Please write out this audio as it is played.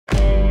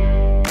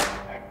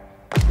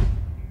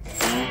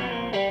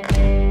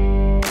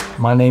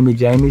My name is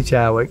Jamie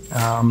Chadwick.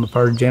 I'm a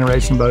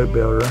first-generation boat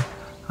builder.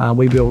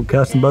 We build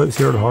custom boats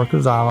here at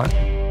Harkers Island.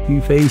 If you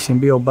fish and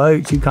build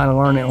boats, you kind of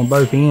learn it on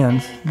both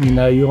ends. You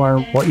know, you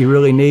learn what you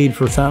really need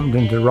for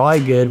something to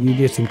ride good. You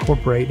just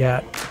incorporate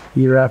that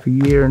year after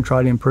year and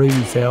try to improve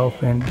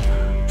yourself and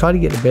try to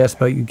get the best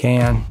boat you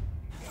can.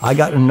 I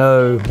got to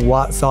know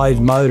what size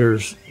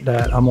motors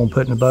that I'm gonna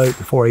put in the boat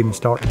before I even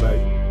start the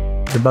boat.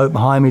 The boat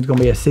behind me is going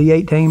to be a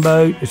C18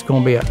 boat. It's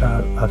going to be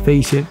a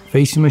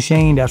fishing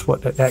machine. That's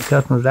what that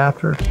customer's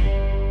after.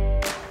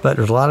 But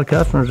there's a lot of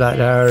customers out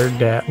there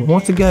that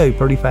wants to go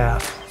pretty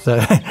fast. So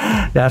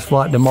that's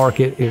what the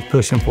market is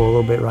pushing for a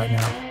little bit right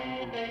now.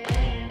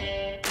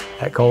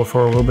 That calls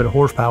for a little bit of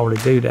horsepower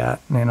to do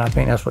that. And I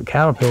think that's what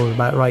Caterpillar is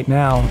about right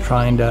now,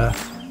 trying to,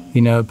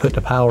 you know, put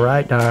the power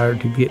out there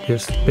to get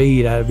this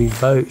speed out of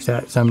these boats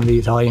that some of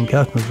these high-end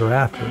customers are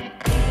after.